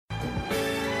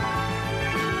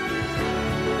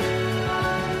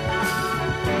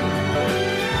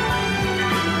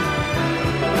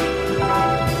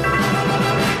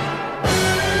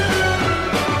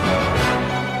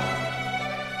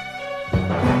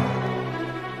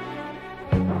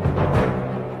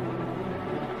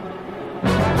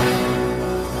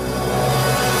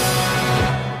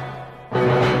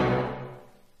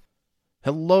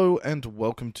Hello and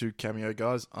welcome to Cameo,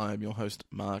 guys. I am your host,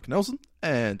 Mark Nelson,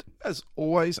 and as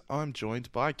always, I'm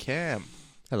joined by Cam.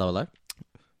 Hello.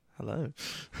 Hello.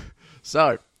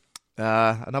 So,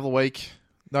 another week,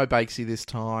 no Bakesy this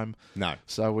time. No.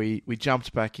 So we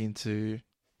jumped back into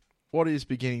what is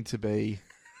beginning to be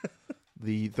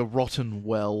the rotten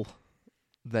well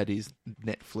that is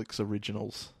Netflix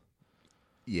originals.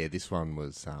 Yeah, this one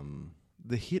was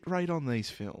The hit rate on these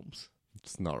films,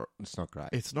 it's not great.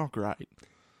 it's not great.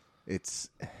 That's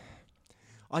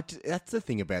the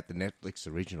thing about the Netflix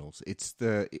originals.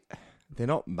 They're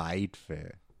not made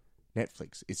for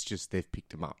Netflix. It's just they've picked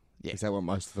them up. Yeah. Is that what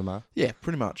most of them are? Yeah,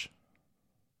 pretty much.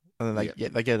 And then Yeah.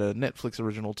 they get a Netflix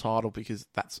original title because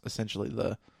that's essentially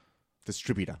the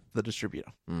Distributor.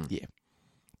 distributor. Mm. Yeah.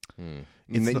 Mm.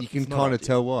 It's And then not- you can it's not kind of ideal.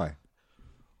 tell why.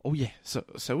 Oh yeah. So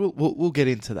we'll get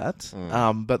into that.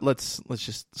 Mm. But let's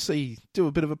just do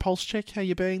a bit of a pulse check. How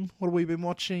you been? What have we been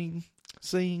watching,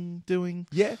 seeing, doing?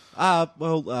 Yeah.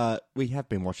 We have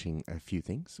been watching a few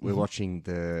things. We're watching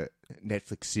the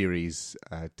Netflix series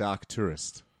Dark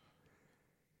Tourist.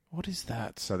 What is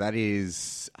that? So that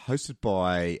is hosted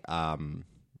by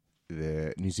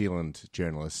the New Zealand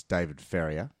journalist David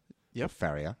Farrier. Yep.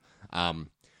 Farrier,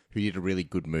 who did a really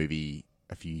good movie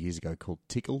a few years ago called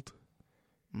Tickled,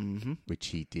 Mm-hmm. which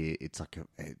he did. It's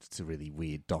a really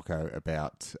weird doco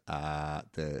about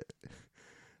the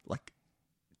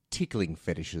tickling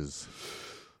fetishes.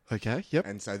 Okay. Yep.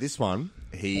 And so this one,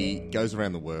 he goes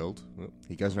around the world.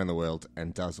 He goes around the world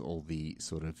and does all the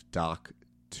sort of dark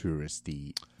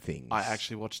touristy things. I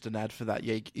actually watched an ad for that.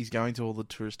 Yeah, he's going to all the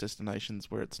tourist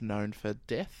destinations where it's known for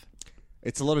death.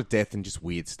 It's a lot of death and just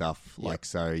weird stuff. Yep. Like,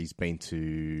 so he's been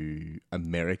to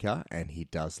America and he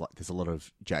does, there's a lot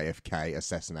of JFK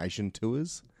assassination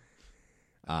tours.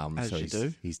 As so you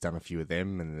do. He's done a few of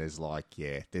them, and there's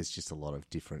there's just a lot of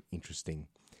different interesting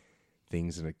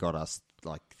things, and it got us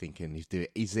thinking,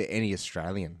 is there any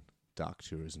Australian dark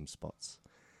tourism spots?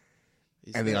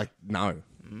 And they're like, no,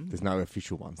 there's no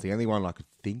official ones. The only one I could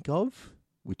think of,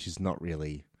 which is not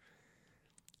really,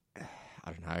 I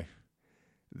don't know,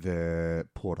 the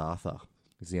Port Arthur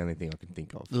is the only thing I can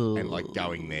think of. Ugh. And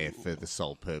going there for the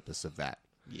sole purpose of that.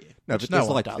 yeah. No, Which but no there's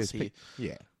one does there's here.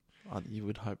 yeah, You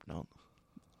would hope not.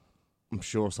 I'm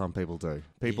sure some people do.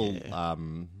 People, Yeah.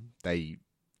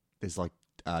 there's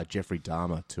Jeffrey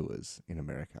Dahmer tours in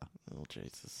America, Oh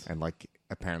Jesus. and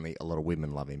apparently a lot of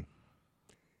women love him,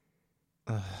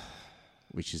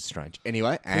 which is strange.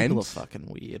 Anyway, People are fucking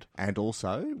weird. and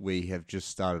also we have just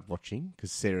started watching,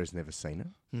 because Sarah's never seen it,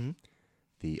 Mm-hmm.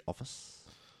 The Office,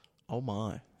 Oh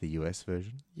my. the US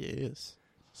version. Yes.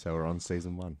 So we're on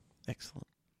season 1. Excellent.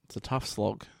 It's a tough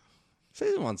slog.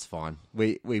 Season 1's fine.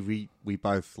 We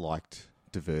both liked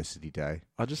Diversity Day.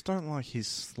 I just don't like his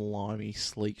slimy,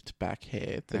 sleeked back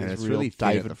hair. That And is it's real really thin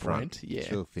at David the front. Brent. Yeah,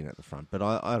 It's real thin at the front. But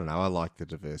I don't know. I like the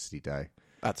Diversity Day.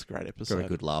 that's a great Got episode. a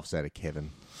good laughs out of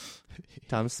Kevin.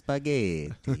 Tom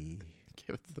Spaghetti.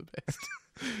 Kevin's the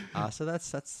best. So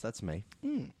that's me.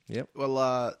 Yep.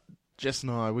 Well, Jess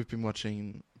and I, we've been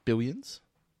watching Billions.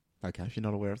 Okay. If you're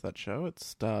not aware of that show, it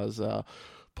stars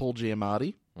Paul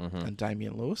Giamatti Mm-hmm. and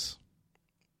Damian Lewis.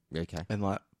 Okay. And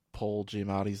Paul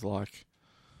Giamatti's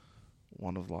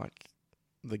one of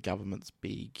the government's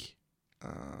big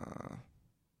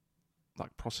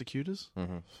prosecutors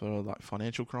Mm-hmm. for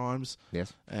financial crimes.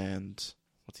 Yes. And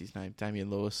what's his name? Damian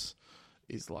Lewis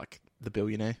is the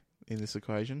billionaire in this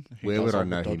equation. Who Where does would I all the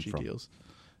know him dodgy from? deals.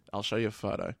 I'll show you a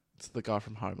photo. It's the guy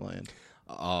from Homeland.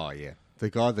 Oh yeah, the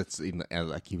guy that's in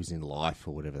he was in Life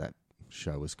or whatever that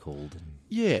show was called.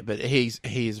 Yeah, but he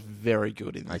is very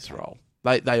good in this Okay. role.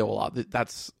 They all are.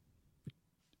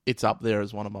 It's up there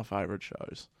as one of my favourite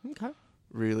shows. Okay.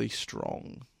 Really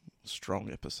strong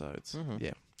episodes. Mhm.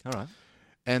 Yeah. All right.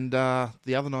 And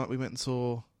the other night we went and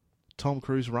saw Tom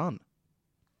Cruise Run.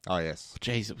 Oh yes.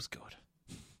 Jeez, it was good.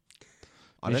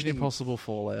 I don't Mission think- Impossible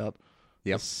Fallout.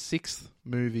 Yep. The 6th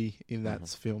movie in that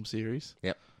film series.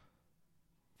 Yep.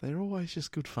 They're always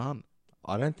just good fun.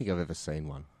 I don't think I've ever seen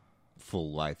one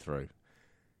full way through.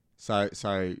 So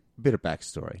a bit of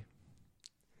backstory.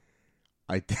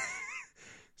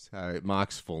 So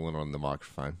Mark's fallen on the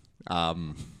microphone.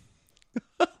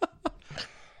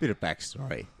 Bit of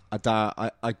backstory.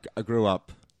 I grew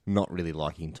up not really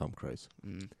liking Tom Cruise,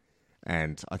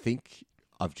 and I think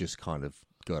I've just kind of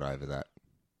got over that.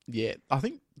 Yeah, I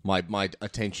think My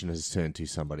attention has turned to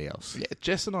somebody else. Yeah,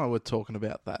 Jess and I were talking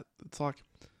about that. It's like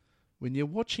when you're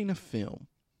watching a film,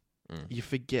 you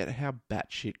forget how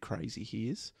batshit crazy he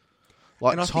is.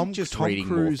 Like And I think just reading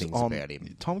more Cruise things on about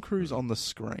him. Tom Cruise on the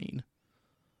screen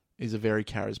is a very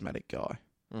charismatic guy.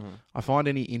 Mm-hmm. I find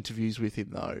any interviews with him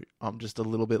though, I'm just a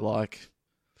little bit like,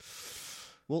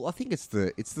 Well, I think it's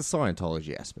the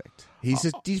Scientology aspect. He's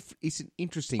an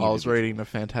interesting. I was individual. reading a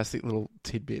fantastic little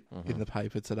tidbit in the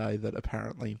paper today that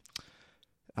apparently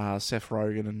Seth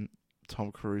Rogen and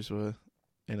Tom Cruise were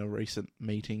in a recent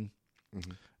meeting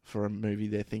for a movie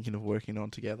they're thinking of working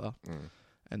on together.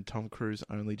 And Tom Cruise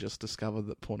only just discovered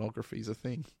that pornography is a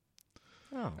thing.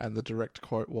 Oh. And the direct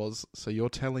quote was, "So you're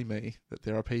telling me that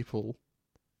there are people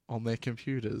on their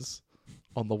computers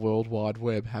on the World Wide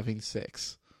Web having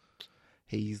sex?"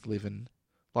 He's living...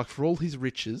 Like, for all his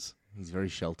riches... He's very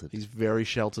sheltered. He's very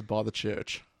sheltered by the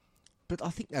church. But I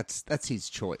think that's his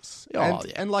choice. Oh,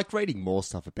 and like reading more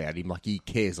stuff about him, like he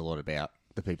cares a lot about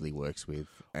the people he works with.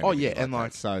 And Oh, yeah, everything and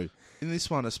like... that. So In this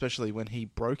one, especially when he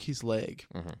broke his leg,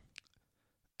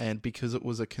 and because it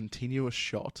was a continuous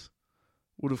shot,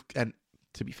 would have... And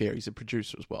to be fair, he's a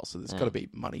producer as well, so there's got to be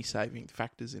money-saving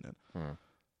factors in it.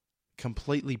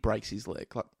 Completely breaks his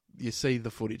leg. Like, you see the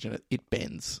footage and it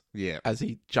bends as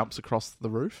he jumps across the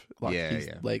roof. Like, his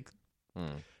leg...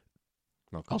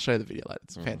 I'll show you the video later.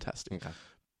 It's fantastic. Okay.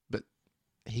 But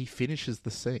he finishes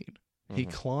the scene. He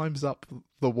climbs up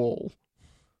the wall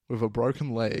with a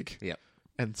broken leg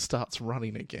and starts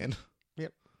running again.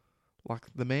 Yep. Like,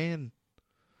 the man,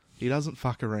 he doesn't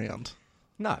fuck around.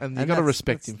 No. And you've got to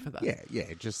respect him for that.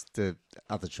 Yeah, just the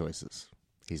other choices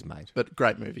he's made. But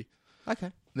great movie.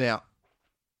 Okay. Now,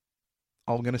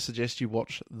 I'm going to suggest you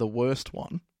watch the worst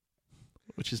one,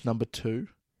 which is number 2.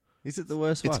 Is it the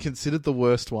worst one? It's considered the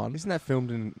worst one. Isn't that filmed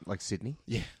in, like, Sydney?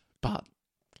 Yeah, but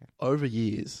over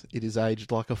years, it is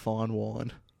aged like a fine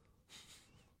wine.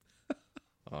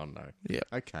 Oh, no. Yeah.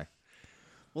 Okay.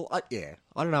 Well, I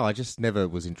don't know. I just never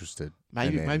was interested.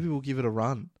 Maybe we'll give it a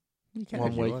run You can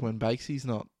one if you week want. when Bakesy's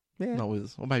not with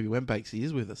us. Or maybe when Bakesy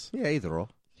is with us. Yeah, either or.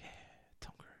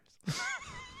 Tom Cruise.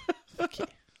 Fuck yeah.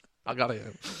 I got it.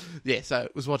 Yeah, so I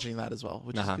was watching that as well,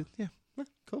 which is good. Yeah.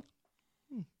 Cool.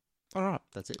 All right.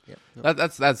 That's it. Yeah.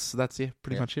 That's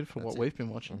pretty much it for what we've been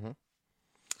watching.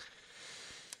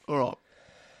 All right.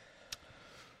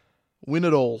 Win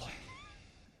It All.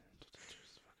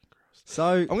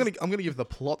 So I'm gonna give the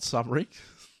plot summary to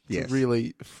Yes.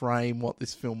 really frame what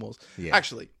this film was. Yeah.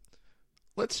 Actually,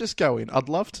 let's just go in. I'd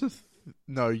love to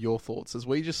know your thoughts. As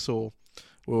we just saw,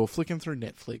 we were flicking through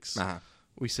Netflix.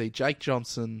 We see Jake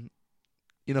Johnson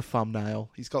in a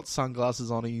thumbnail. He's got sunglasses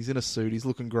on. He's in a suit. He's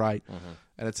looking great.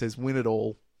 And it says "Win It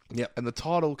All." Yep. And the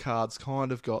title card's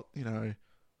kind of got,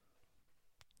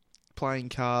 playing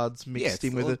cards mixed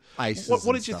in with it. Aces What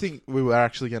and did you stuff. think we were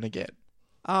actually going to get?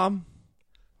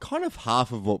 Kind of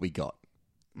half of what we got.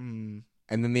 And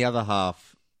then the other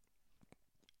half,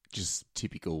 just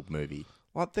typical movie.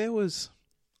 Like, there was...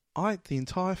 the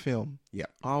entire film, Yeah.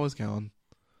 I was going,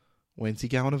 when's he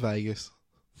going to Vegas?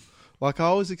 Like,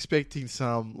 I was expecting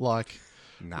some,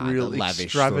 real the lavish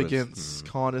extravagance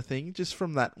kind of thing, just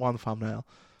from that one thumbnail.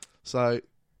 So,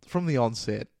 from the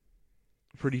onset,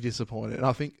 pretty disappointed. And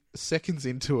I think seconds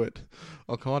into it,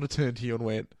 I kind of turned to you and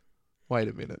went, wait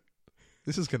a minute.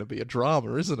 This is going to be a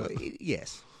drama, isn't it?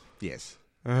 Yes.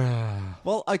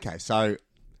 Well, okay, so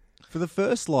for the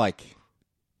first,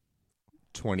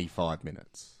 25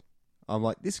 minutes, I'm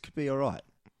like, this could be all right.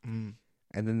 And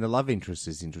then the love interest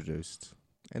is introduced,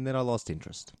 and then I lost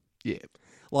interest. Yeah.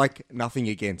 Like, nothing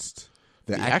against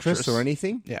the actress or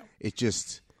anything. Yeah. It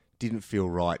just didn't feel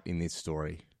right in this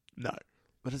story. No.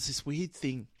 But it's this weird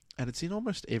thing, and it's in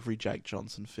almost every Jake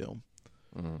Johnson film.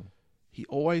 He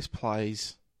always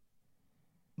plays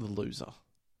the loser.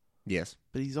 Yes.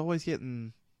 But he's always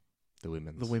getting The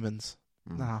women's. the women's.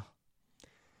 Nah.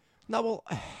 No, well...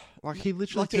 Like, he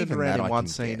literally Like, turned even around that in I one can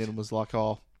scene get. and was like,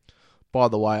 oh, by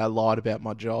the way, I lied about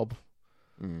my job.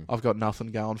 I've got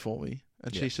nothing going for me.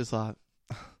 And she's just like,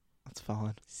 that's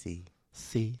fine. See.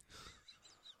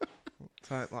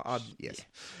 So, Yes. Yeah.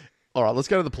 All right, let's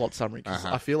go to the plot summary, because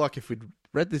Uh-huh. I feel like if we'd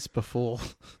read this before,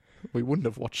 we wouldn't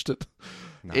have watched it.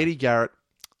 No. Eddie Garrett,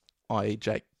 i.e.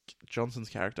 Jake Johnson's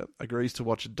character, agrees to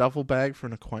watch a duffel bag for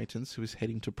an acquaintance who is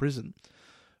heading to prison.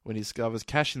 When he discovers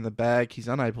cash in the bag, he's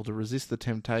unable to resist the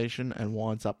temptation and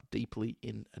winds up deeply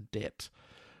in debt.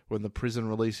 When the prison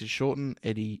release is shortened,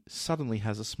 Eddie suddenly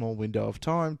has a small window of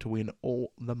time to win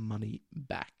all the money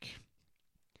back.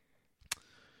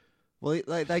 Well,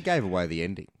 they gave away the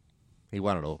ending. He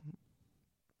won it all.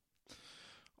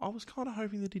 I was kind of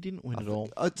hoping that he didn't win it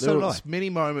all. so There did was I. many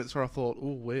moments where I thought,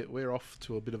 oh, we're off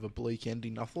to a bit of a bleak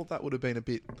ending. I thought that would have been a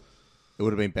bit... It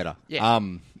would have been better. Yeah.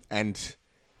 And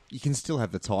you can still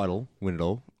have the title, Win It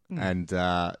All, and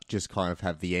just kind of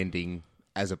have the ending,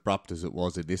 as abrupt as it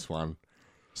was in this one,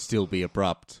 still be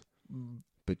abrupt,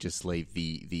 but just leave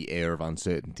the air of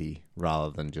uncertainty rather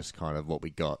than just kind of what we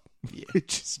got. Yeah.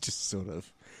 just sort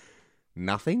of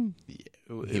nothing.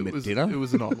 Yeah, Him at was, dinner? It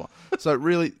was an odd one. So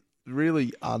really,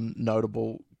 really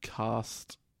unnotable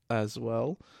cast as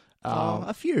well.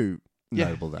 A few yeah.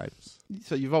 notable names.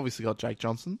 So you've obviously got Jake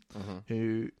Johnson,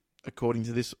 who, according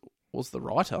to this, was the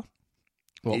writer.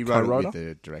 Well, He wrote it co-writer. with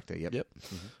the director. Yep.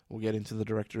 We'll get into the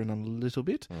director in a little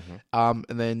bit. And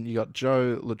then you got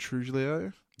Joe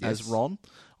Latruglio as Yes. Ron.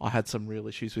 I had some real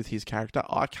issues with his character.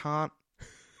 I can't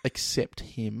accept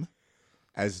him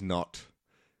As not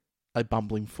a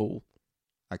bumbling fool.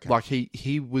 okay. Like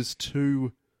he was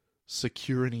too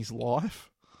secure in his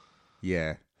life.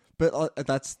 Yeah, but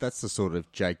that's the sort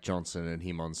of Jake Johnson and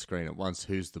him on screen at once.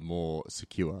 Who's the more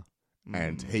secure?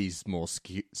 And he's more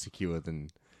secure than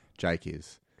Jake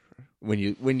is. When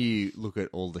you look at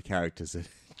all the characters that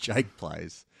Jake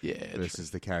plays Yeah.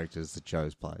 versus the characters that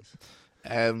Joe's plays.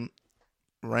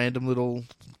 Random little,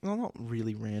 well, not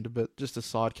really random, but just a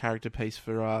side character piece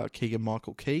for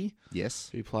Keegan-Michael Key, Yes.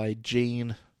 who played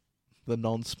Gene,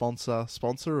 the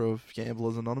sponsor of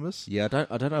Gamblers Anonymous. Yeah,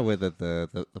 I don't know whether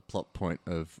the plot point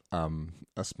of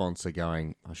a sponsor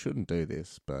going, I shouldn't do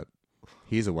this, but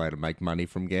here's a way to make money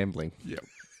from gambling. Yeah.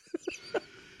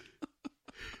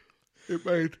 It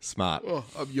made... Smart. Oh,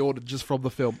 I'm yawning just from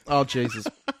the film. Oh, Jesus.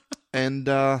 And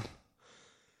an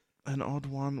odd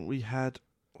one we had...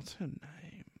 What's her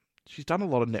name? She's done a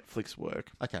lot of Netflix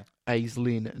work. Okay.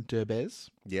 Aislinn Derbez,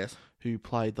 Yes. who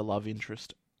played the love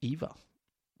interest Eva.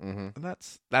 Mm-hmm. And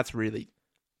that's really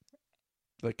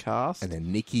the cast. And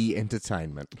then Nikki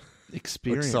Entertainment.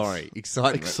 Experience.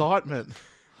 Excitement. Excitement.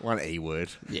 One E word.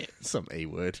 Yeah. Some E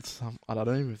word. I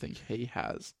don't even think he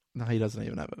has. No, he doesn't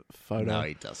even have a photo. No,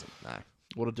 he doesn't. No.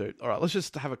 What a dude. All right, let's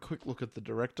just have a quick look at the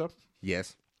director.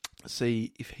 Yes.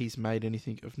 See if he's made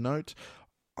anything of note.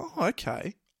 Oh,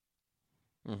 okay.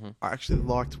 Mm-hmm. I actually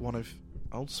liked one of...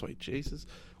 Oh, sweet Jesus.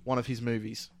 One of his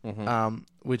movies,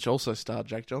 which also starred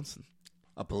Jake Johnson.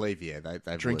 I believe, yeah.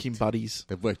 They've Drinking worked, Buddies.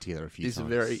 They've worked together a few It's times. a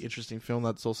very interesting film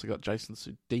that's also got Jason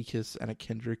Sudeikis, Anna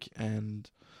Kendrick, and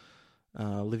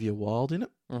Olivia Wilde in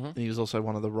it. And he was also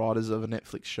one of the writers of a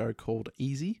Netflix show called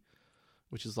Easy,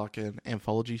 which is like an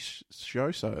anthology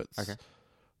show. So it's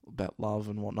about love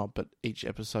and whatnot, but each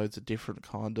episode's a different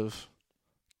kind of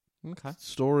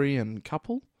story and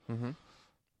couple. Mm-hmm.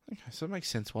 Okay, so it makes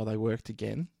sense why they worked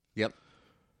again. Yep.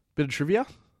 Bit of trivia.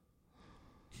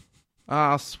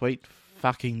 Ah, sweet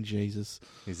fucking Jesus.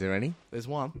 Is there any? There's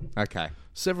one. Okay.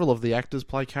 Several of the actors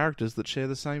play characters that share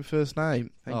the same first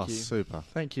name. Thank you. Super.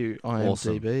 Thank you,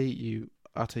 IMDb, you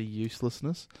utter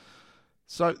uselessness.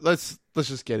 So let's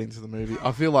just get into the movie.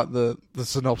 I feel like the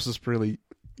synopsis really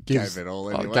gives Gave it all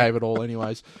anyway. Gave it all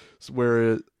anyways.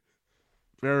 So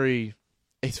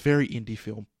it's very indie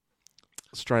film.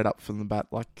 Straight up from the bat.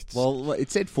 Well,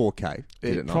 it said 4K.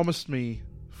 Did it not? Promised me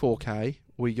 4K.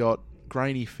 We got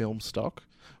grainy film stock,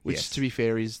 which, Yes. to be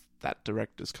fair, is that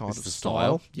director's kind It's of the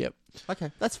style. style. Yep.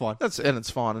 Okay, that's fine. And it's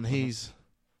fine. And he's,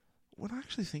 when I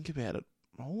actually think about it,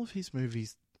 all of his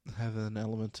movies have an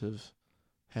element of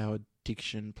how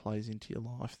addiction plays into your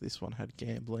life. This one had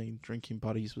gambling. Drinking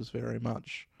Buddies was very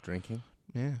much Drinking.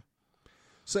 Yeah.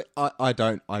 So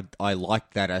I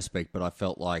like that aspect, but I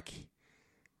felt like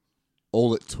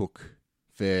all it took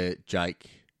for Jake,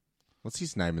 what's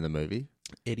his name in the movie?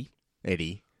 Eddie.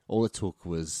 All it took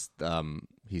was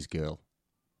his girl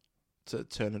to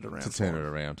turn it around. To turn it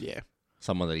around. Yeah.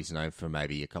 Someone that he's known for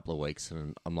maybe a couple of weeks,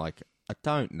 and I'm like, I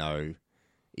don't know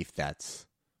if that's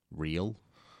real.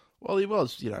 Well, he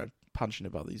was, punching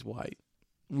above his weight.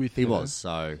 He was,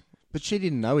 so... But she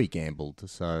didn't know he gambled,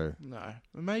 so... No.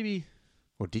 Maybe...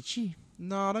 Or did she?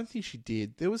 No, I don't think she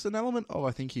did. There was an element of,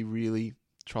 I think he really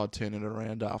tried turning it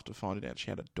around after finding out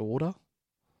she had a daughter.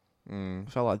 I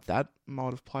felt like that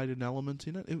might have played an element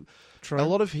in it. True. A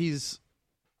lot of his...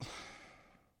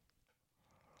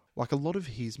 a lot of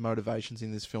his motivations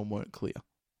in this film weren't clear.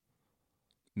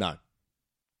 No.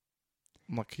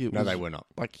 They were not.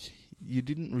 You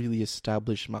didn't really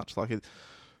establish much.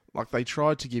 They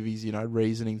tried to give his,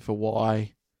 reasoning for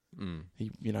why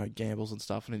he, gambles and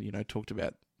stuff, and talked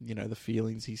about, the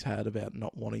feelings he's had about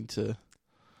not wanting to,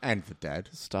 and the dad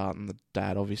start, and the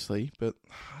dad obviously, but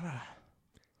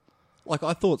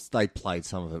I thought they played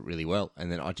some of it really well,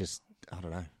 and then I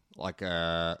don't know,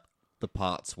 the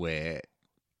parts where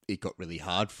it got really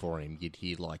hard for him, you'd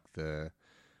hear the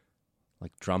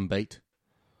drum beat.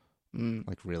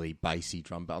 Really bassy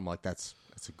drum, but I'm like, that's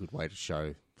a good way to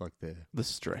show the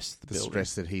stress, the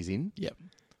stress that he's in. Yep.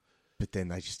 But then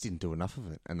they just didn't do enough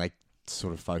of it, and they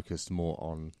sort of focused more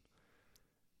on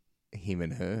him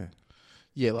and her,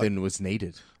 than was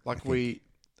needed.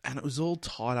 And it was all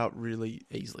tied up really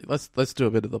easily. Let's do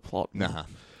a bit of the plot. Nah.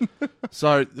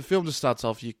 So the film just starts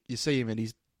off. You see him,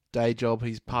 and day job,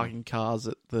 he's parking cars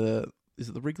at is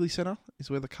it the Wrigley Centre? Is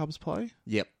where the Cubs play?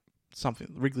 Yep.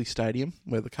 Something, Wrigley Stadium,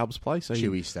 where the Cubs play. So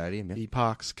Chewy Stadium, yeah. he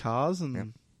parks cars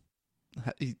and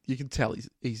you can tell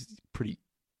he's pretty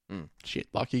shit.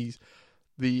 Like he's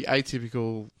the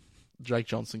atypical Jake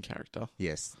Johnson character.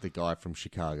 Yes, the guy from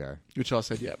Chicago. Which I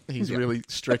said, he's really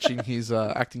stretching his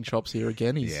acting chops here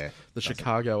again. He's the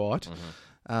Chicagoite.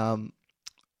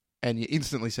 And you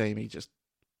instantly see him, he just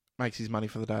makes his money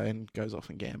for the day and goes off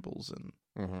and gambles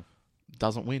and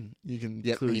doesn't win. You can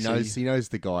clearly he knows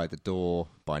the guy at the door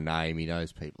by name. He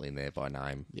knows people in there by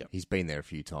name. Yep. He's been there a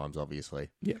few times, obviously.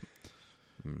 Yeah.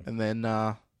 And then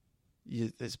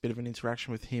there's a bit of an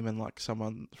interaction with him and like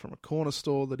someone from a corner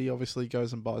store that he obviously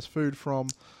goes and buys food from.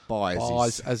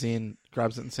 Buys as in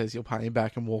grabs it and says you'll pay him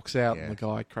back and walks out and the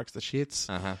guy cracks the shits.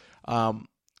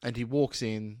 And he walks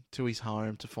in to his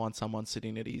home to find someone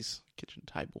sitting at his kitchen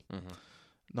table.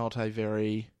 Not a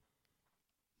very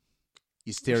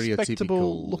your stereotypical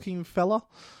respectable looking fella.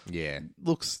 Yeah.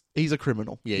 He's a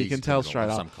criminal. Yeah, you can tell straight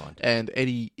up. Some kind. And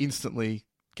Eddie instantly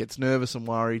gets nervous and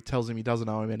worried, tells him he doesn't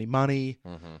owe him any money.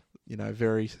 You know,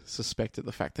 very suspect at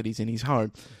the fact that he's in his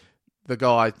home. The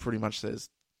guy pretty much says,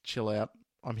 chill out.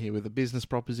 I'm here with a business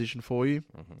proposition for you.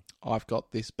 I've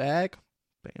got this bag,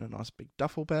 being a nice big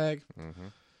duffel bag.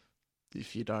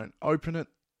 If you don't open it,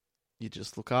 you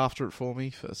just look after it for me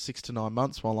for 6 to 9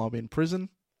 months while I'm in prison.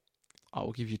 I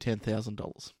will give you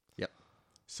 $10,000. Yep.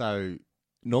 So,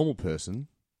 normal person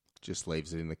just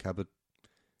leaves it in the cupboard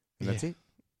and that's it.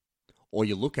 Or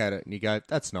you look at it and you go,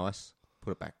 that's nice.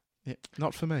 Put it back. Yeah,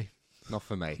 not for me. Not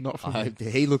for me. Not for me.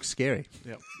 He looks scary.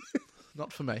 Yep.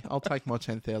 Not for me. I'll take my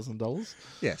 $10,000.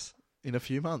 Yes. In a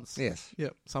few months. Yes.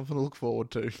 Yep. Something to look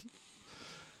forward to.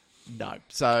 No.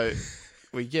 So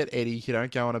we get Eddie,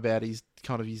 going about his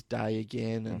day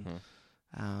again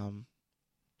and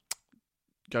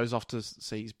goes off to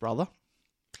see his brother.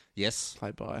 Yes.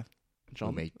 Played by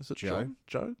John. Is it Joe?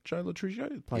 Joe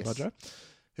Latruccio? Played by Joe.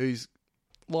 Whose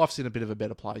life's in a bit of a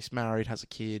better place. Married, has a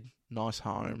kid, nice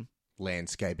home.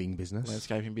 Landscaping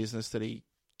business that he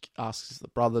asks the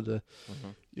brother to,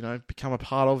 become a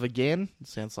part of again. It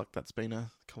sounds like that's been a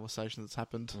conversation that's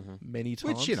happened many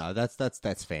times. Which,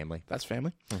 that's family. That's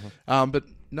family. But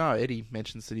no, Eddie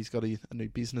mentions that he's got a new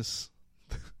business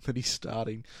that he's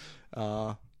starting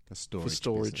for storage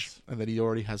business. And that he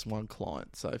already has one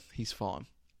client, so he's fine.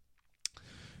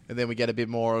 And then we get a bit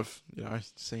more of,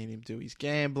 seeing him do his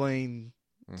gambling,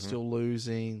 still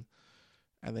losing,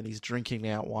 and then he's drinking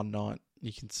out one night.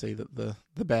 You can see that the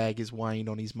bag is weighing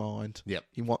on his mind. Yep.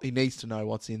 He needs to know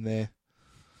what's in there.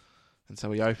 And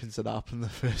so he opens it up, and the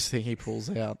first thing he pulls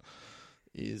out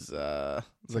is the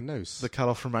noose. The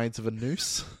cut-off remains of a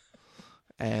noose,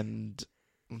 and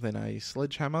then a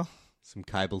sledgehammer. Some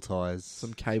cable ties.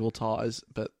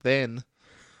 But then,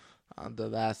 under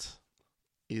that,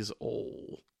 is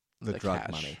all the drug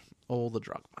cash, money. All the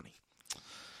drug money.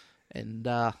 And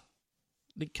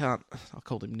Nick can't... I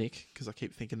called him Nick because I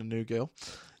keep thinking of New Girl.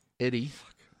 Eddie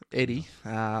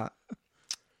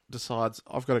decides,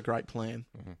 I've got a great plan.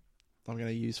 I'm going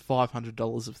to use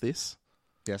 $500 of this.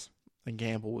 Yes. And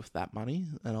gamble with that money.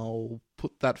 And I'll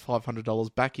put that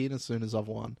 $500 back in as soon as I've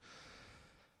won.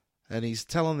 And he's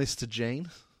telling this to Jean.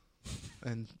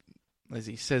 And as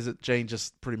he says it, Jean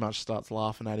just pretty much starts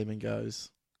laughing at him and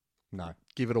goes, no.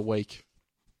 Give it a week.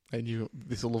 And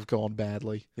this will have gone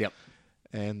badly. Yep.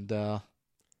 And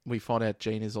we find out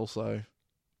Jean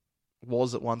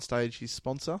was at one stage his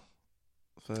sponsor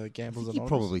for Gamblers Anonymous. He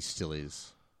probably still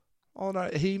is. Oh no,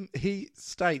 he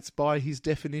states by his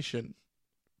definition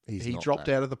he dropped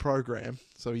out of the program,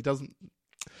 so he doesn't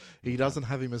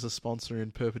have him as a sponsor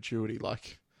in perpetuity.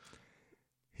 Like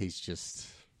he's just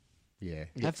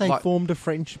Have they formed a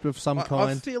friendship of some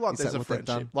kind? I feel like there's a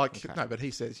friendship. No, but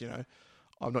he says,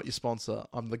 I'm not your sponsor.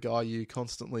 I'm the guy you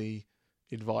constantly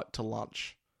invite to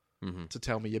lunch to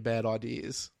tell me your bad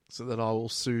ideas so that I will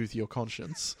soothe your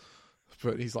conscience.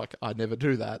 But he's like, I never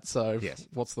do that. So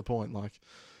what's the point? Like,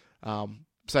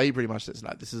 so he pretty much says,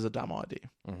 no, this is a dumb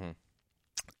idea.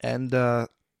 And,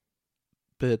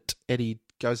 but Eddie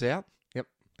goes out. Yep.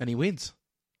 And he wins.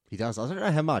 He does. I don't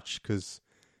know how much because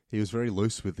he was very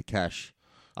loose with the cash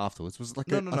afterwards. Was it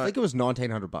like I think it was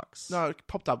 $1,900. No, it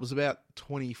popped up. It was about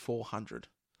 $2,400.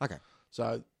 Okay.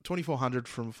 So $2,400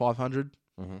 from $500.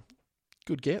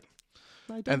 Good get.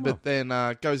 But then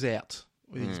goes out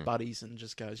with his buddies and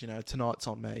just goes, tonight's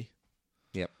on me.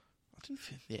 Yep.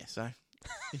 So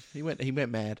he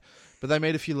went mad. But they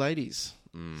met a few ladies.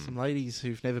 Some ladies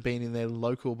who've never been in their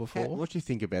local before. What do you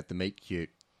think about the meet cute?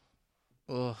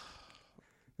 Ugh.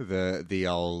 the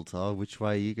old, which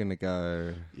way are you going to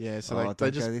go? Yeah, so Oh, they don't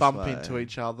go just this bump way. into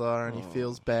each other, and he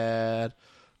feels bad,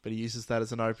 but he uses that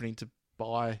as an opening to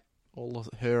buy all of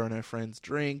her and her friends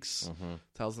drinks. Mm-hmm.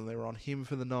 Tells them they were on him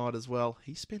for the night as well.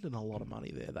 He's spending a lot of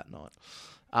money there that night.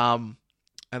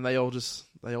 And they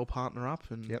all partner up,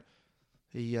 and Yep.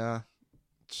 he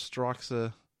strikes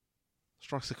a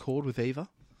chord with Eva,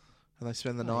 and they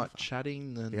spend the night Eva.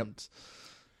 chatting,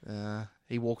 and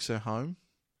he walks her home.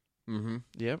 Mm-hmm.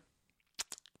 Yep.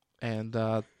 And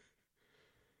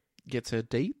gets her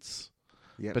deets.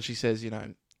 Yep. But she says,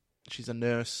 she's a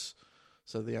nurse,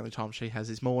 so the only time she has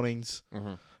is mornings.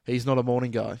 Mm-hmm. He's not a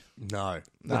morning guy. No.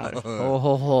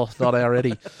 No. Not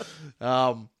already.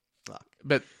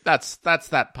 But that's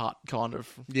that part, kind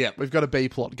of. Yeah. We've got a B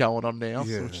plot going on now,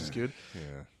 Yeah. which is good. Yeah.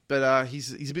 But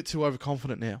he's a bit too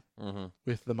overconfident now Mm-hmm.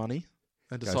 with the money,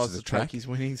 and Goes decides to the to take track. his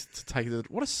winnings to take the...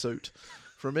 What a suit.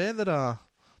 For a man that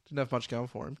didn't have much going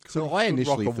for him. So I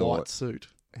initially rock a white thought suit.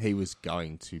 he was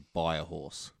going to buy a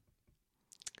horse.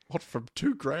 What, from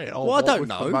 $2,000? Oh, Well, I what don't with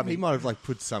the know. money? He might have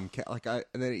put some and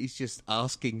then he's just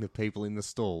asking the people in the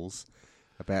stalls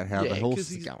about how the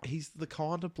horse is going. He's the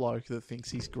kind of bloke that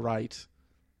thinks he's great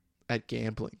at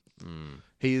gambling. Mm.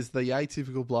 He is the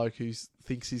atypical bloke who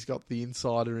thinks he's got the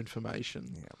insider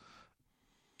information,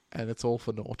 and it's all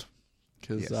for naught.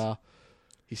 Because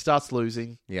he starts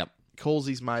losing, Yep. calls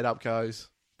his mate up, goes,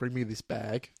 "Bring me this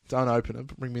bag. Don't open it,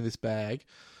 but bring me this bag."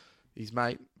 His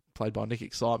mate, played by Nick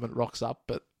Excitement, rocks up,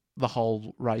 but the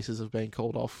whole races have been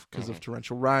called off because of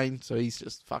torrential rain, so he's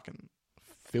just fucking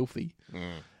filthy.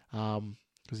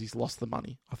 Because he's lost the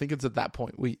money. I think it's at that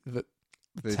point the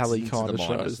It's tally into kind the of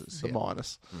shows minuses, the yeah.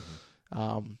 minus.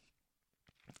 Mm-hmm.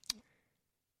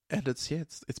 And it's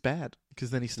bad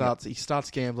because then he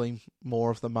starts gambling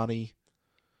more of the money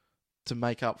to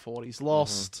make up for what he's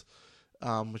lost,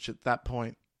 which at that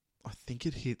point I think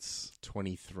it hits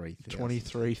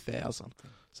 23,000.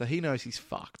 So he knows he's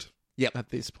fucked. Yep. At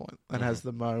this point, and has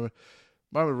the moment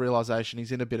of realization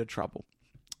he's in a bit of trouble.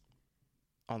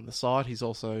 On the side, he's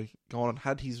also gone and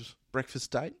had his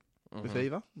breakfast date with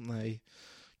Eva. And they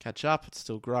catch up. It's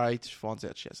still great. She finds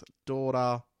out she has a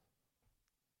daughter.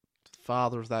 The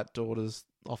father of that daughter's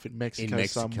off in Mexico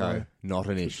somewhere. Not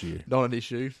an issue. Not an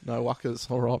issue. No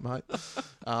wuckers. All right, mate.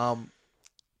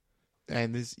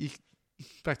 And there's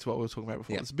back to what we were talking about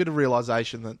before. Yep. There's a bit of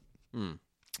realization that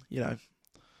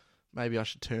maybe I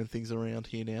should turn things around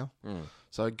here now.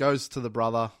 So it goes to the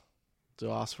brother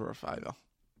to ask for a favour.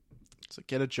 So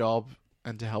get a job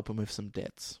and to help him with some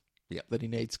debts that he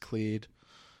needs cleared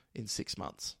in 6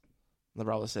 months. And the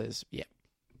brother says, "Yeah,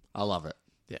 I love it.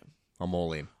 Yeah. I'm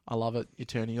all in. I love it. You're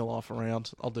turning your life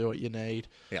around. I'll do what you need.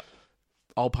 Yep.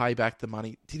 I'll pay back the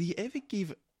money." Did he ever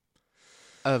give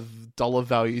a dollar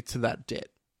value to that debt?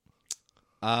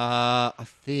 I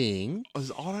think I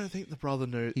don't think the brother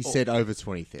knew. he said over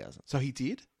 20,000. So he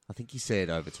did? I think he said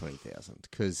over 20,000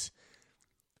 because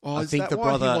I think think the why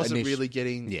brother he wasn't initi- really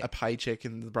getting Yeah. a paycheck,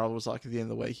 and the brother was like, at the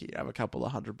end of the week, "You have a couple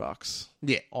of $100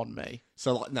 yeah. on me."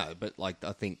 So no, but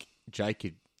I think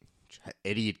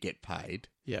Eddie would get paid,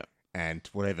 Yeah. and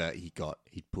whatever he got,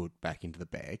 he'd put back into the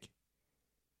bag,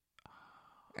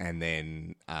 and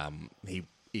then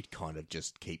he'd kind of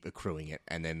just keep accruing it.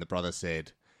 And then the brother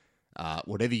said,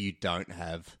 "Whatever you don't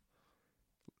have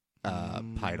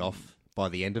paid off by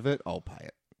the end of it, I'll pay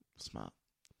it." Smart.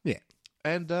 Yeah.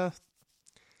 And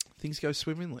things go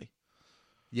swimmingly.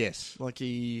 Yes. Like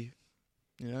things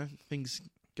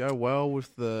go well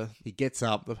with the He gets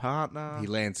up, partner. he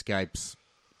landscapes.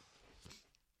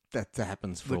 That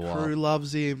happens for The a while. crew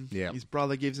loves him. Yeah. His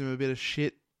brother gives him a bit of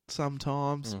shit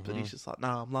sometimes, but he's just like,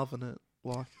 "No, I'm loving it.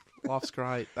 Like, life's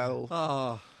great."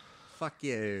 Oh, fuck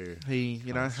you. He,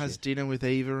 has shit. dinner with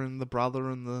Eva and the brother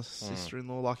and the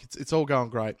sister-in-law. Like, it's all going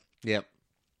great. Yep.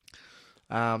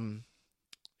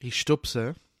 He stoops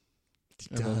her. He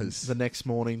And then does. the next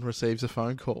morning receives a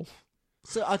phone call.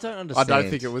 So I don't understand. I don't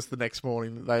think it was the next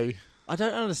morning that they... I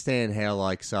don't understand how,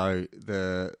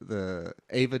 the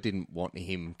Eva didn't want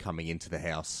him coming into the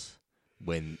house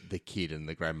when the kid and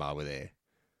the grandma were there,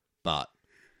 but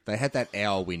they had that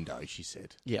hour window, she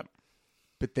said. Yep.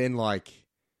 But then,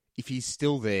 if he's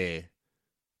still there,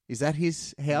 is that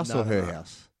his house No, or her no.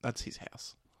 house? That's his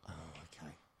house. Oh,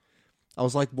 okay. I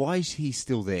was like, why is he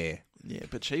still there? Yeah,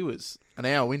 but she was an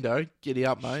hour window. Giddy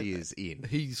up, mate. She is in.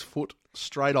 His foot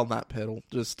straight on that pedal.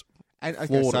 Just And okay,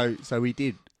 floored so we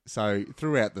did. So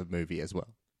throughout the movie as well,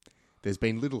 there's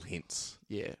been little hints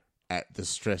yeah, at the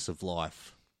stress of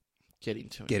life getting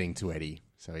to him getting to Eddie.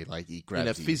 So he grabs in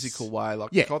a his- physical way,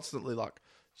 Yeah. constantly.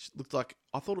 Looked like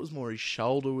I thought it was more his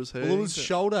shoulder was hurting. Well, it was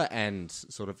shoulder and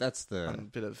sort of that's and a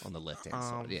bit of on the left hand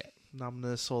arm. side. Yeah,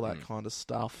 numbness, all that kind of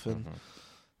stuff, and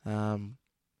Mm-hmm.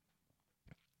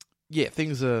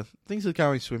 things are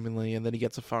going swimmingly, and then he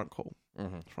gets a phone call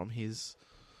Mm-hmm. from his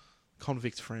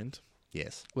convict friend,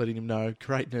 Yes. letting him know,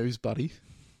 great news, buddy.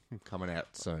 Coming out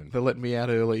soon. They're letting me out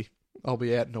early. I'll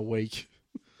be out in a week.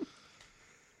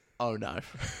 Oh no.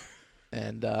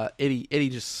 And Eddie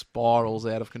just spirals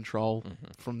out of control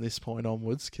from this point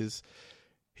onwards because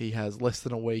he has less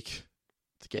than a week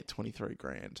to get 23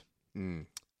 grand. Mm.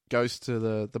 Goes to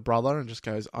the brother and just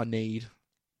goes, I need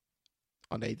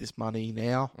this money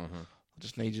now. Mm-hmm. I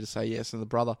just need you to say yes. And the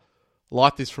brother,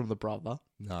 like this from the brother,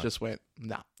 No. just went,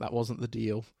 nah, that wasn't the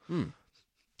deal. Mm.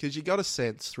 Because you got a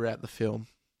sense throughout the film,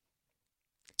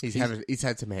 He's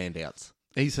had some handouts.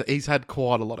 he's had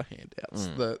quite a lot of handouts.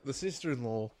 Mm. The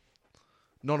sister-in-law,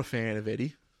 not a fan of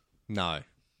Eddie. No.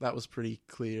 That was pretty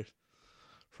clear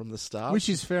from the start. Which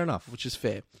is fair enough. Which is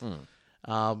fair.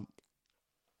 Mm.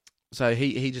 So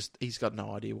he's got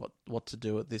no idea what to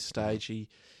do at this stage. He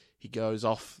goes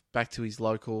off back to his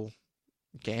local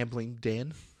gambling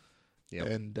den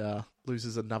and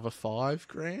loses another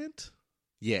 $5,000.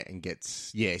 Yeah, and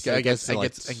gets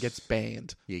gets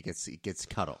banned. Yeah, it gets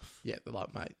cut off. Yeah, they're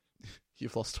like, mate,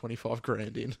 you've lost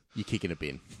 $25,000 in. You kick in a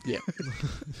bin. Yeah.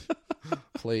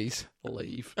 Please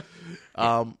leave.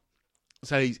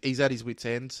 So he's at his wit's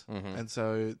end, and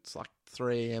so it's like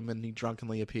 3 a.m. and he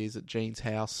drunkenly appears at Jean's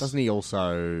house. Doesn't he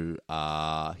also?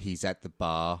 He's at the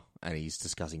bar and he's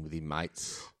discussing with his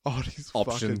mates. Oh, his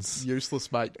options. fucking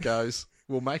useless mate goes,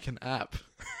 we'll make an app.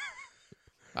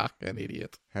 Fucking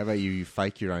idiot. How about you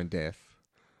fake your own death?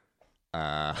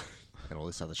 And all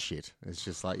this other shit. It's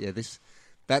just like, yeah,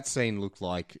 that scene looked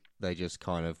like they just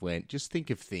kind of went, just think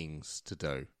of things to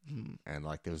do. And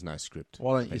like there was no script.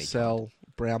 Why don't you sell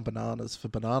brown bananas for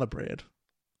banana bread?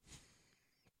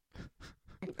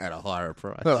 At a higher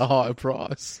price. At a higher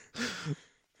price.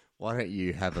 Why don't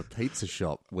you have a pizza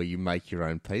shop where you make your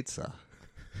own pizza?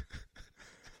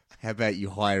 How about you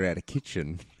hire out a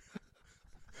kitchen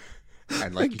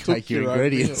and like you take your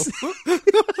ingredients?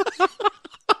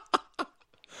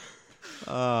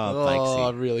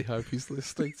 I really hope he's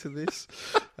listening to this.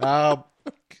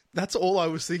 That's all I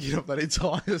was thinking of that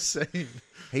entire scene.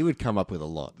 He would come up with a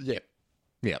lot. Yep.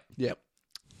 Yep.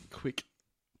 Quick,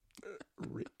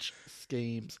 rich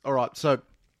schemes. All right, so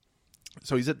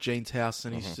he's at Jean's house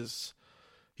and he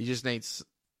just needs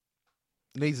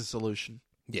a solution.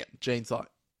 Yeah. Jean's like,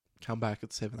 come back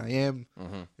at 7 a.m.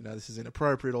 You know, this is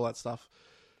inappropriate, all that stuff.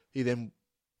 He then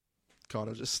kind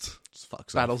of just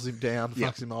fucks battles him down,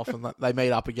 fucks him off, and they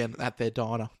meet up again at their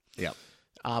diner. Yep.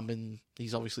 And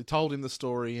he's obviously told him the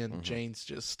story, and Jean's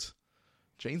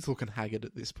looking haggard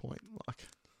at this point. Like,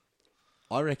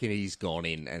 I reckon he's gone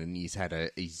in and he's had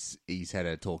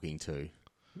a talking to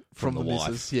from the wife.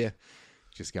 missus, yeah.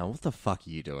 Just going, what the fuck are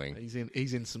you doing?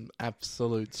 He's in some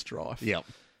absolute strife. Yep.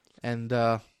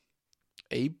 And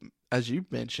he, as you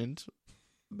mentioned,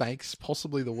 makes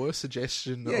possibly the worst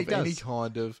suggestion of any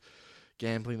kind of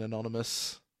gambling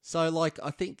anonymous. So, like,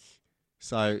 I think...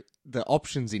 So, the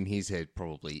options in his head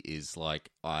probably is,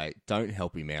 like, I don't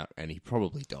help him out and he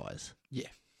probably dies. Yeah.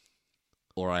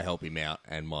 Or I help him out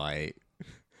and I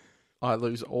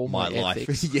lose all my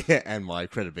life. Yeah, and my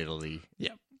credibility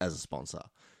Yep. as a sponsor.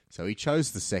 So he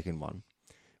chose the second one,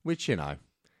 which, you know,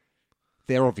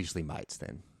 they're obviously mates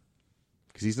then.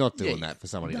 Because he's not doing that for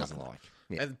someone he doesn't like.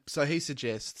 Yeah. And so he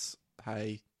suggests,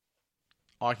 hey,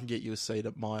 I can get you a seat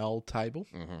at my old table.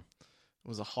 Mm-hmm. It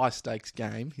was a high-stakes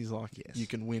game. He's like, Yes. You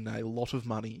can win a lot of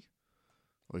money.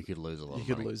 Or you could lose a lot of money.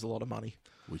 You could lose a lot of money.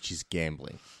 Which is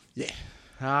gambling. Yeah.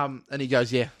 And he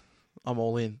goes, yeah, I'm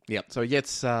all in. Yep. So he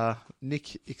gets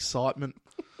Nick Excitement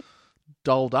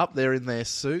dolled up. They're in their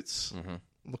suits,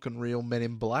 looking real Men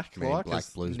in Black, Men in like Black, as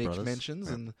Blues Nick Brothers. mentions.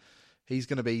 Yep. And he's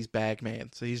going to be his bag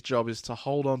man. So his job is to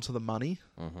hold on to the money.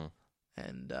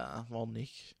 And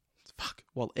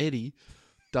while Eddie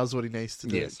does what he needs to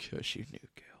do. Yes. Curse you, new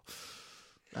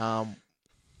girl.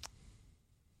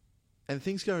 And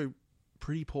things go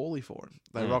pretty poorly for him.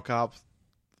 They rock up.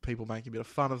 People make a bit of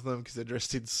fun of them because they're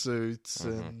dressed in suits,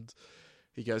 and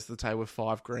he goes to the table with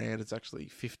 $5,000. It's actually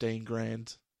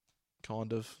 $15,000,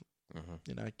 kind of,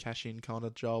 cash in kind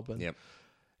of job. And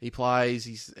he plays.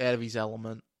 He's out of his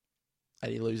element,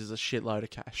 and he loses a shitload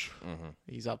of cash.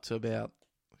 He's up to about,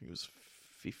 I think it was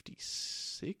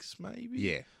 56, maybe.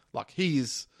 Yeah, like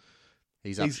he's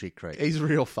up shit creek. He's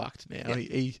real fucked now.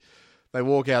 Yep. They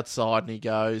walk outside, and he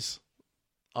goes,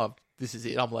 "Oh, this is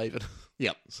it. I'm leaving."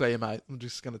 Yep. See you, mate. I'm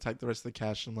just going to take the rest of the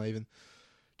cash and leaving.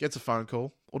 Gets a phone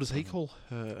call. Or does he call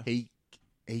her? He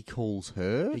calls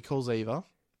her? He calls Eva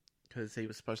because he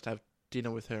was supposed to have dinner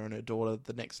with her and her daughter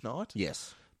the next night.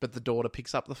 Yes. But the daughter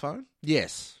picks up the phone.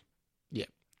 Yes. Yeah.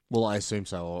 Well, I assume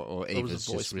so, or It was Eva's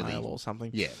a just really... voicemail or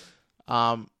something. Yeah.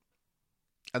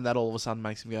 And that all of a sudden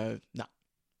makes him go, "No,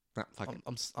 Nah, fuck it.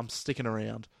 I'm sticking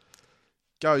around."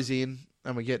 Goes in,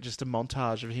 and we get just a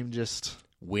montage of him just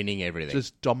Winning everything.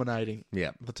 just dominating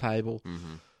Yep. the table,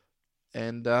 Mm-hmm.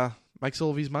 and makes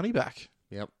all of his money back.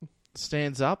 Yep.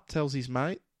 Stands up, tells his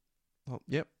mate, "Well,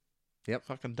 yep,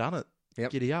 fucking done it.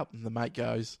 Yep. Giddy up." And the mate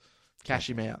goes, "Cash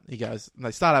him out." He goes, and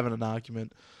they start having an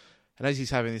argument. And as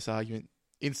he's having this argument,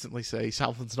 instantly see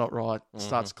something's not right.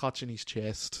 Starts clutching his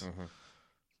chest.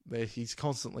 He's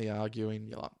constantly arguing.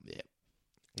 You're like, yeah,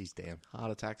 He's down.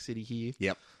 heart attack city here.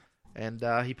 Yep. And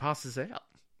he passes out.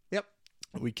 Yep.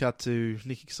 We cut to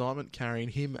Nick Excitement carrying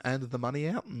him and the money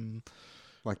out. And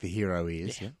Like the hero he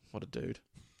is. yeah, what a dude.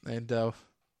 And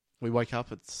we wake up.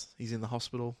 He's in the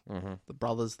hospital. Mm-hmm. The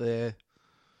brother's there.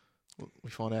 We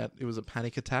find out it was a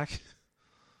panic attack.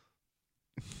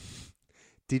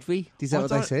 Did we? Is that what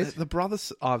they said? The brother...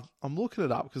 I'm looking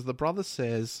it up because the brother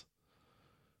says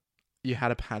you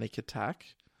had a panic attack,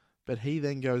 but he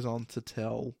then goes on to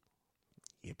tell...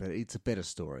 Yeah, but it's a better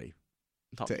story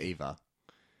to Eva.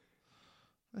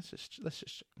 Let's just...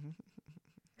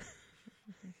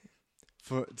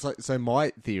 So my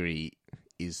theory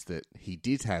is that he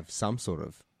did have some sort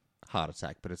of heart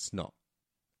attack, but it's not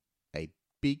a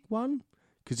big one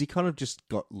because he kind of just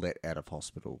got let out of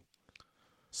hospital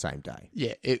same day.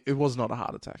 Yeah, it was not a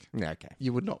heart attack. Yeah, okay.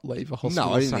 You would not leave a hospital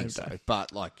No, I the didn't same think day. so.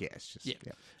 But like, yeah, it's just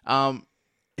Yeah.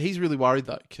 He's really worried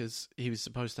though because he was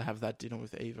supposed to have that dinner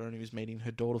with Eva and he was meeting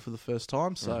her daughter for the first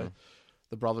time. So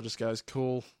the brother just goes,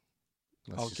 "Cool,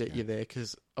 I'll get you there."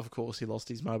 Because of course he lost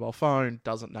his mobile phone,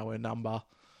 doesn't know her number.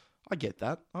 I get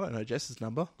that. I don't know Jess's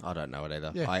number. I don't know it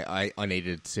either. Yeah. I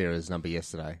needed Sarah's number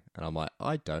yesterday, and I'm like,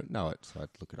 I don't know it, so I'd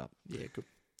look it up. Yeah, good.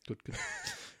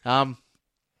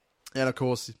 And of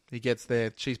course he gets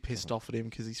there. She's pissed off at him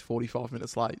because he's 45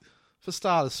 minutes late. For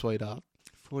starters, sweetheart,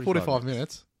 45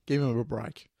 minutes. Give him a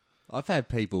break. I've had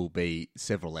people be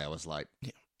several hours late.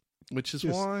 Yeah. Which is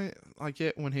why I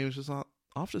get when he was just like,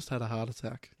 "I've just had a heart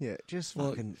attack." Yeah, just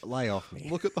fucking lay off me.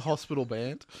 Look at the hospital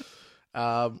band.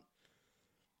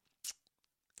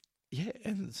 Yeah,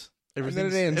 ends.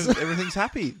 Everything's, then it ends. Everything's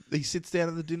happy. He sits down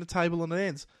at the dinner table and it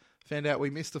ends. Found out we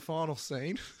missed the final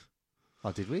scene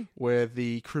Oh, did we? where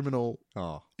the criminal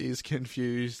Oh. is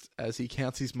confused as he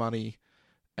counts his money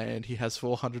and he has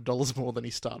 $400 more than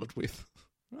he started with.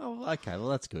 Oh, okay. Well,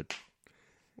 that's good.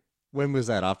 When was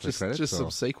that? After the credits? Just or?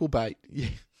 some sequel bait. Yeah.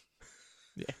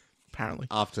 Yeah, apparently.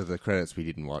 After the credits we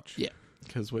didn't watch. Yeah,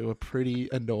 because we were pretty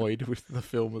annoyed with the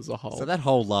film as a whole. So that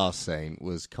whole last scene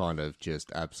was kind of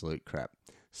just absolute crap.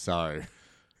 So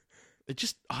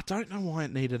I don't know why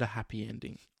it needed a happy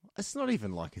ending. it's not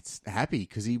even like it's happy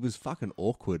because he was fucking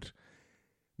awkward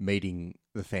meeting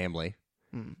the family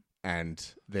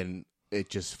and then it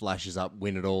just flashes up,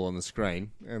 win it all on the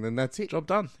screen, and then that's it. Job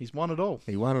done. He's won it all.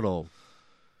 He won it all.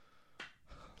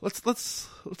 Let's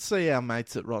see our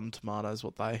mates at Rotten Tomatoes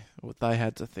what they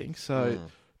had to think. So,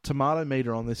 tomato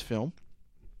meter on this film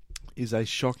is a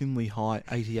shockingly high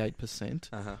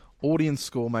 88%. Audience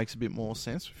score makes a bit more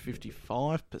sense,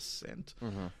 55%.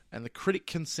 And the critic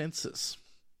consensus,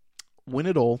 Win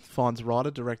It All finds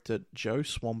writer-director Joe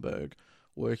Swanberg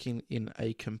working in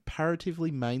a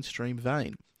comparatively mainstream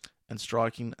vein and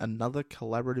striking another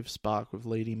collaborative spark with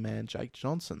leading man Jake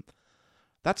Johnson.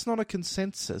 That's not a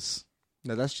consensus.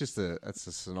 No, that's a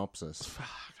synopsis.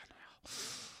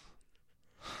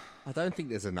 I don't think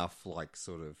there's enough like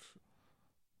sort of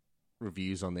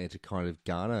reviews on there to kind of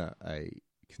garner a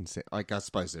consent. Like I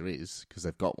suppose there is because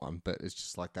they've got one, but it's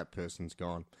just like that person's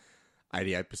gone.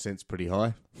 88% is pretty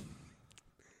high.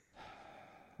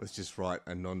 Let's just write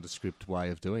a nondescript way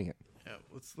of doing it. Yeah,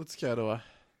 let's go to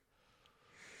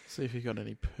see if you got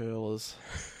any pearlers.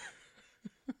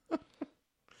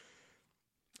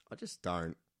 I just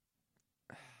don't,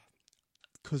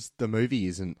 because the movie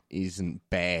isn't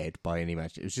bad by any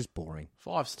much. It was just boring.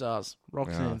 5 stars.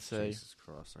 Roxanne C. Jesus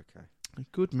Christ! Okay. A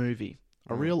good movie.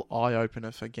 A real eye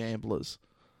opener for gamblers.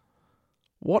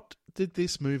 What did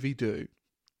this movie do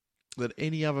that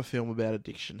any other film about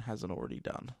addiction hasn't already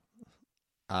done?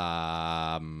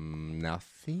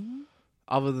 Nothing.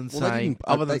 Other than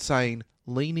saying,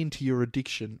 lean into your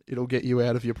addiction, it'll get you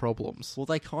out of your problems. Well,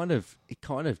 it kind of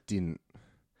didn't.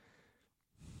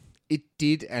 It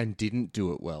did and didn't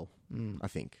do it well, I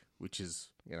think, which is,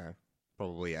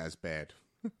 probably as bad.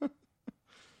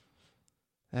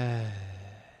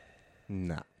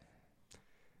 Nah.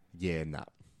 Yeah, nah.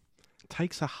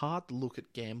 Takes a hard look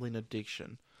at gambling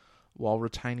addiction while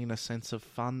retaining a sense of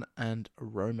fun and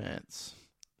romance.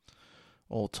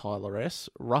 or Tyler S.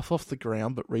 Rough off the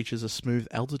ground, but reaches a smooth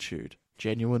altitude.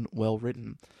 Genuine, well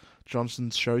written.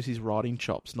 Johnson shows his writing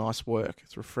chops. Nice work.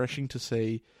 It's refreshing to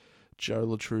see Joe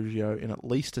Latrugio in at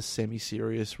least a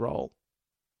semi-serious role.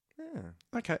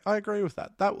 Yeah. Okay, I agree with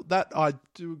that. That I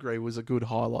do agree was a good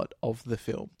highlight of the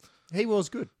film. He was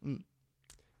good.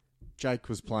 Jake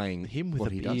was playing Him with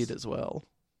what a he beard does. as well.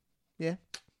 Yeah.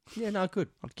 Yeah, no, good.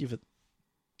 I'd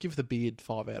give the beard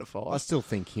 5 out of 5. I still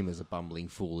think him as a bumbling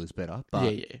fool is better,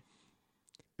 but... Yeah.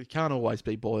 It can't always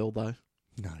be Boyle, though.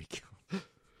 No, he can't.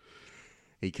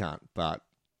 He can't, but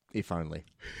if only.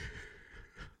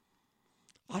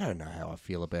 I don't know how I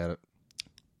feel about it.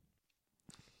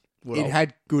 It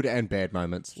had good and bad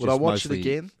moments. Would I watch it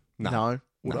again? No.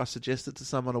 Would No. I suggest it to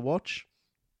someone to watch?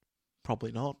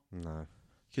 Probably not. No.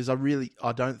 Because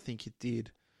I don't think it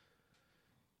did.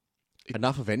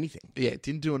 Enough of anything. Yeah, it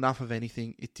didn't do enough of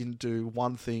anything. It didn't do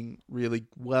one thing really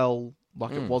well.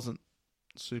 Like, it wasn't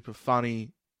super funny.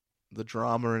 The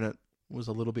drama in it was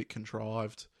a little bit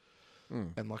contrived.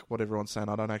 And like what everyone's saying,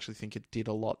 I don't actually think it did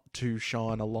a lot to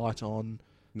shine a light on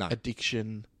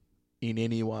addiction in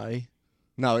any way.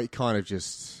 No, it kind of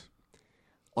just...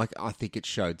 Like, I think it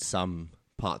showed some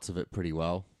parts of it pretty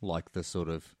well. Like the sort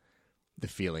of... The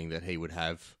feeling that he would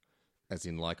have, as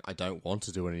in, like, I don't want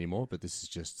to do it anymore, but this is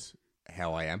just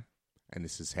how I am. And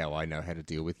this is how I know how to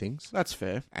deal with things. That's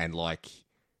fair. And, like,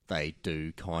 they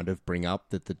do kind of bring up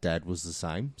that the dad was the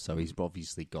same. So he's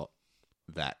obviously got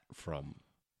that from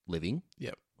living.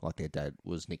 Yep. Like, their dad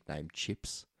was nicknamed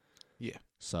Chips. Yeah.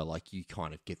 So, like, you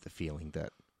kind of get the feeling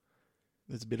that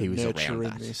there's a bit he of was nurture around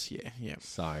in that. this. Yeah.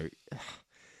 So,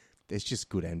 there's just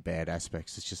good and bad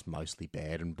aspects. It's just mostly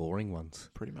bad and boring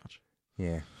ones. Pretty much.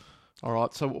 Yeah. All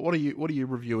right. So what are you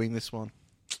reviewing this one?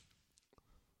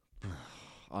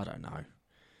 I don't know.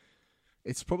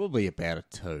 It's probably about a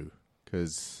 2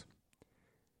 because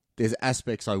there's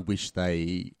aspects I wish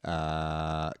they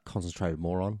concentrated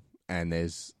more on, and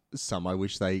there's some I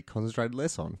wish they concentrated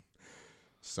less on.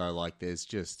 So, like, there's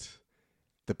just...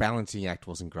 The balancing act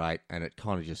wasn't great, and it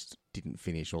kind of just didn't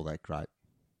finish all that great.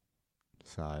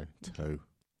 So, 2.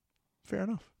 Fair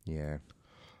enough. Yeah.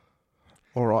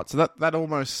 All right. So that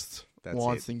almost That's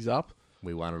winds it. things up.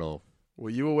 We won it all. Were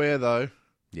you aware, though,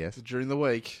 Yes? that during the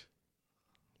week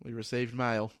we received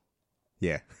mail?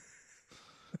 Yeah.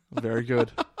 Very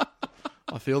good.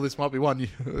 I feel this might be one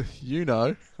you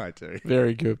know. I do.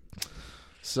 Very good.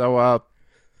 So,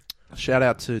 shout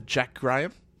out to Jack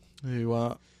Graham,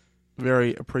 who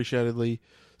very appreciatively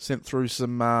sent through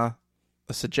some a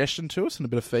suggestion to us and a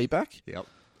bit of feedback. Yep.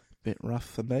 Bit rough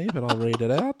for me, but I'll read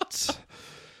it out.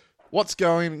 What's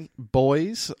going,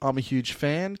 boys? I'm a huge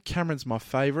fan. Cameron's my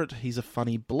favourite. He's a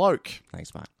funny bloke.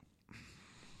 Thanks, mate.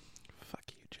 Fuck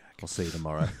you, Jack. I'll see you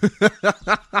tomorrow.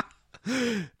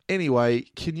 Anyway,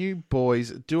 can you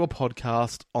boys do a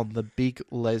podcast on the Big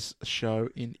Les show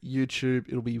in YouTube?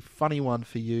 It'll be a funny one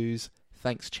for yous.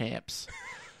 Thanks, champs.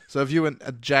 So have you and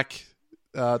Jack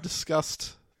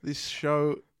discussed this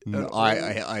show?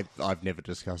 I've never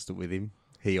discussed it with him.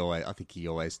 I think he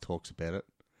always talks about it.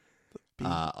 Big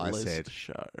I Les said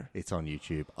show. it's on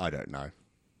YouTube. I don't know.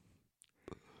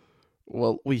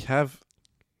 Well, we have...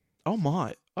 Oh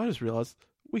my, I just realised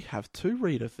we have 2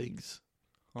 reader things,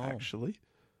 actually.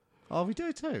 Oh, we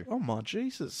do too. Oh my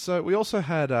Jesus. So we also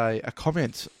had a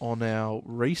comment on our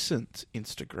recent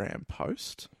Instagram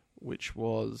post, which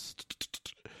was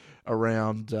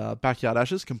around Backyard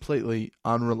Ashes, completely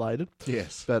unrelated.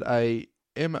 Yes. But a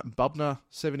M.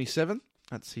 Bubner77,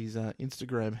 that's his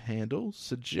Instagram handle,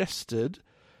 suggested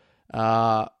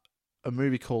a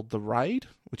movie called The Raid,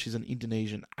 which is an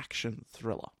Indonesian action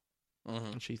thriller,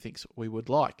 which he thinks we would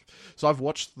like. So I've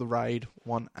watched The Raid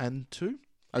 1 and 2.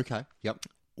 Okay. Yep.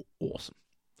 Awesome.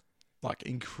 Like,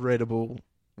 incredible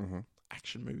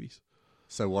action movies.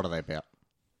 So what are they about?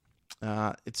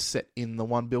 It's set in the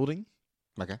one building,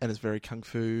 Okay. and it's very kung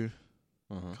fu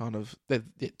kind of...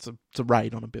 It's a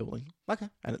raid on a building, Okay.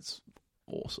 and it's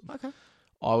awesome. Okay.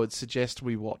 I would suggest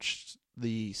we watched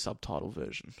the subtitle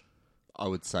version. I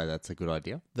would say that's a good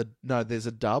idea. No, there's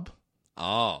a dub.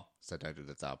 Oh, so don't do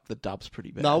the dub. The dub's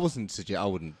pretty bad. No, I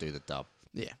wouldn't do the dub.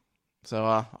 Yeah. So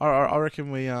I reckon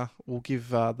we'll give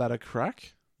that a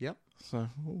crack. Yep. So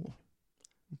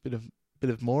a bit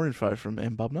of more info from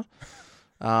M. Bubner.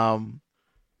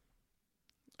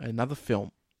 Another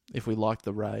film, if we like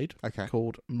The Raid, Okay.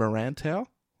 called Marantau,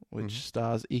 which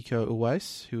stars Iko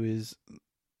Uwais, who is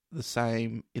the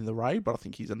same in The Raid, but I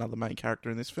think he's another main character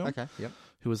in this film. Okay. Yep.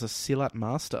 Who is a Silat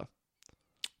master.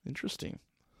 Interesting.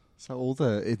 So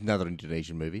another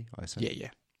Indonesian movie, I assume. Yeah.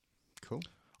 Cool.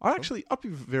 I'd be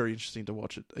very interesting to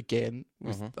watch it again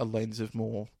with a lens of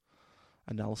more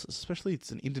analysis, especially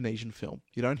it's an Indonesian film.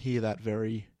 You don't hear that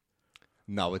very...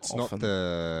 No, it's often. not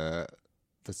the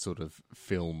sort of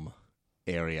film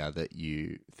area that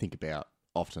you think about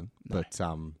often. No. But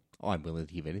I'm willing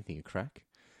to give anything a crack.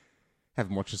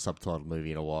 Haven't watched a subtitled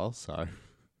movie in a while, so...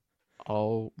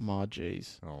 Oh, my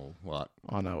jeez. Oh, what?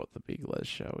 I know what the Big Les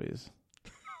Show is.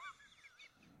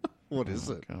 What is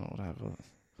it? God,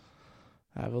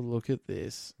 have a look at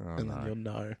this, Oh, and no. then you'll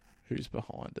know who's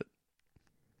behind it.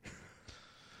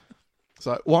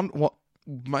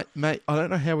 Mate, I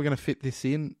don't know how we're going to fit this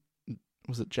in.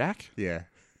 Was it Jack? Yeah.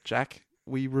 Jack,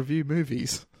 we review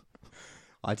movies.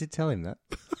 I did tell him that.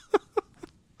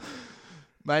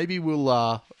 Maybe we'll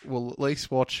at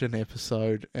least watch an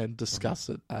episode and discuss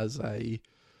it as a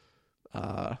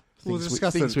We'll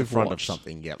discuss it in front of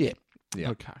something. Yep. Yeah. Yeah.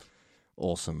 Okay.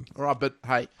 Awesome. All right, but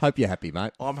hey, Hope you're happy,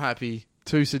 mate. I'm happy.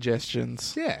 2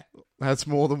 suggestions. Yeah. That's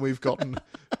more than we've gotten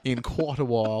in quite a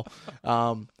while.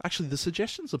 Actually, the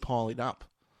suggestions are piling up.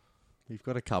 You've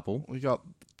got a couple. We got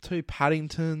 2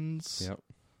 Paddingtons. Yep.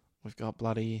 We've got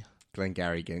bloody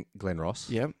Glengarry, Glen Ross.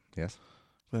 yep. Yes.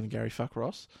 Glenn and Gary Fuck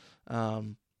Ross.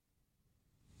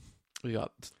 We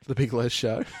got the Big Les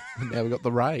Show, and now we got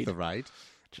the Raid. The Raid.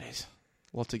 Jeez,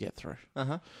 a lot to get through.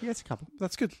 Uh-huh. Yeah, it's a couple.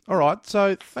 That's good. All right,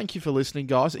 so thank you for listening,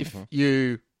 guys. If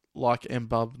you, like M.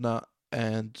 Bubner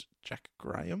and Jack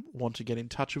Graham, want to get in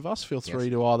touch with us, feel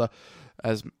free to either,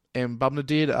 as M. Bubner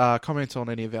did, comment on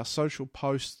any of our social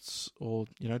posts, or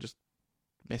just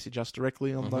message us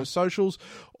directly on those socials,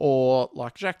 or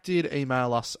like Jack did,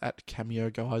 email us at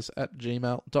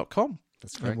cameoguys@gmail.com.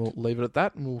 That's correct. And we'll leave it at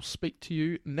that, and we'll speak to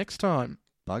you next time.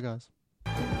 Bye, guys.